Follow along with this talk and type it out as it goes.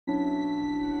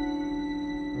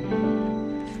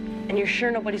And you're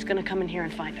sure nobody's gonna come in here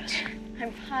and find us?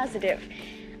 I'm positive.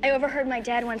 I overheard my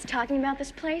dad once talking about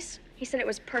this place. He said it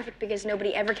was perfect because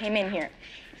nobody ever came in here.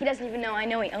 He doesn't even know I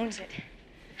know he owns it.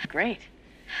 Great.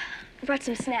 I brought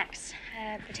some snacks.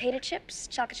 Potato chips,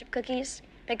 chocolate chip cookies,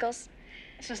 pickles.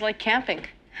 This is like camping.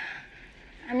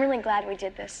 I'm really glad we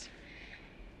did this.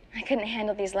 I couldn't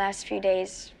handle these last few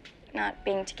days not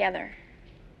being together.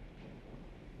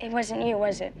 It wasn't you,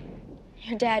 was it?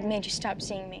 Your dad made you stop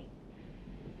seeing me.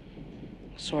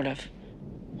 Sort of.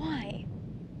 Why?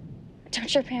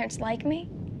 Don't your parents like me?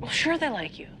 Well, sure they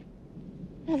like you.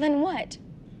 Well, then what?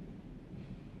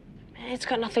 It's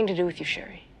got nothing to do with you,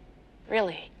 Sherry.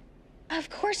 Really.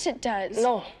 Of course it does.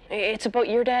 No, it's about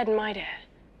your dad and my dad.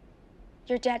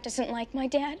 Your dad doesn't like my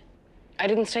dad? I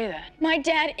didn't say that. My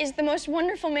dad is the most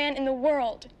wonderful man in the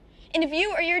world. And if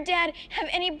you or your dad have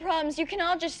any problems, you can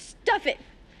all just stuff it.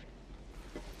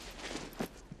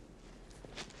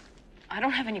 I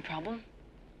don't have any problem.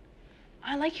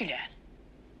 I like your dad.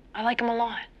 I like him a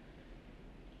lot.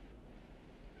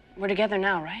 We're together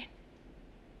now, right?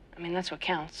 I mean, that's what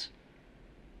counts.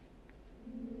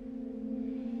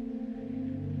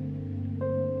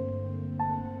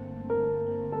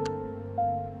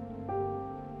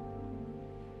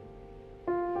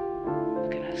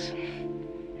 Look at us.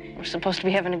 We're supposed to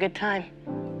be having a good time.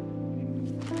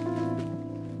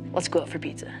 Let's go out for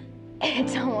pizza.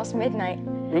 It's almost midnight.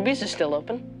 Ruby's is still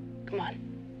open. Come on.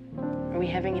 Are we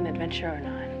having an adventure or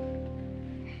not?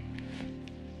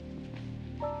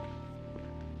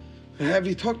 Have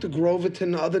you talked to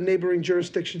Groverton and other neighboring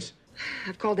jurisdictions?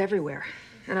 I've called everywhere,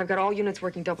 and I've got all units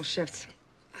working double shifts.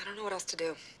 I don't know what else to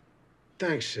do.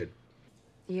 Thanks, Sid.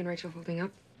 You and Rachel holding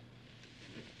up?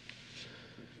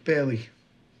 Barely.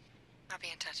 I'll be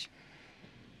in touch.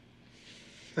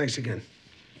 Thanks again.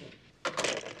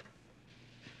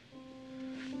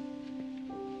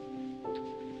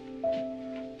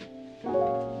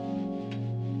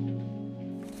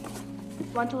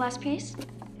 Want the last piece?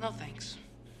 No, thanks.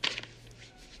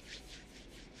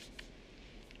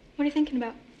 What are you thinking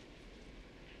about?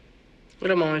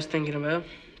 What I'm always thinking about.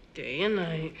 Day and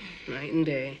night, night and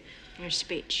day. Your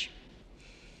speech.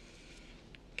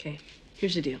 Okay,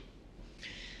 here's the deal.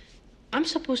 I'm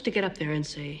supposed to get up there and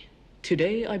say,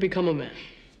 today I become a man.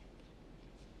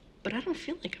 But I don't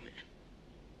feel like a man.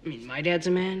 I mean, my dad's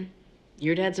a man.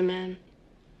 Your dad's a man.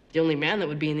 The only man that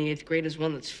would be in the 8th grade is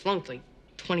one that's flunked like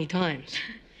 20 times.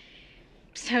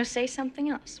 So say something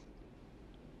else.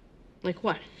 Like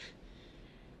what?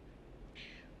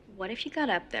 What if you got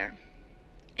up there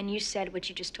and you said what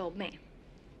you just told me?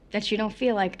 That you don't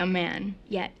feel like a man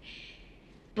yet,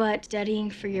 but studying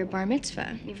for your bar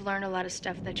mitzvah, you've learned a lot of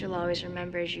stuff that you'll always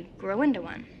remember as you grow into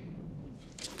one.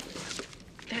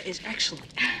 That is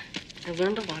excellent. I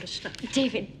learned a lot of stuff.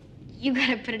 David, you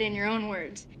gotta put it in your own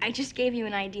words. I just gave you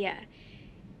an idea.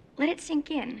 Let it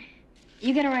sink in.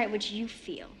 You gotta write what you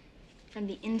feel from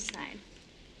the inside.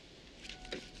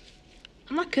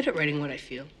 I'm not good at writing what I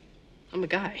feel. I'm a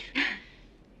guy.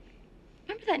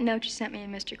 Remember that note you sent me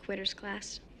in Mr. Quitter's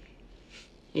class?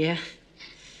 Yeah?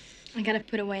 I got it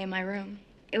put away in my room.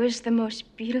 It was the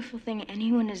most beautiful thing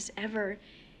anyone has ever...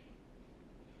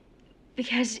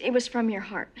 Because it was from your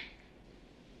heart.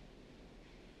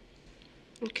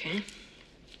 Okay.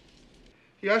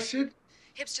 Yeah, Sid?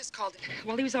 Hibbs just called.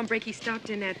 While he was on break, he stopped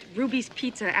in at Ruby's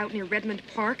Pizza out near Redmond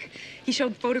Park. He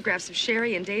showed photographs of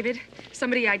Sherry and David.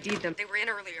 Somebody ID'd them. They were in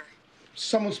earlier.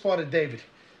 Someone spotted David.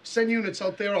 Send units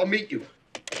out there, I'll meet you.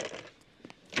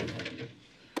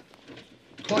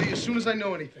 Call you as soon as I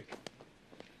know anything.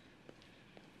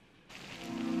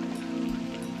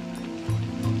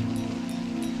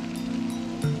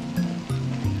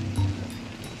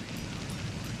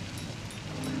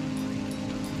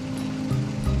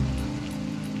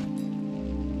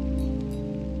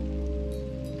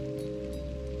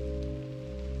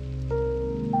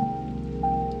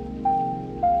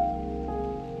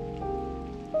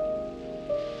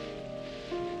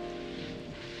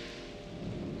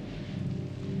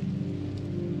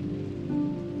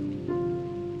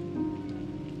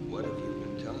 What have you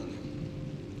been telling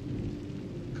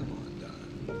him? Come on,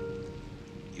 Don.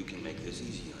 You can make this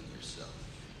easy on yourself.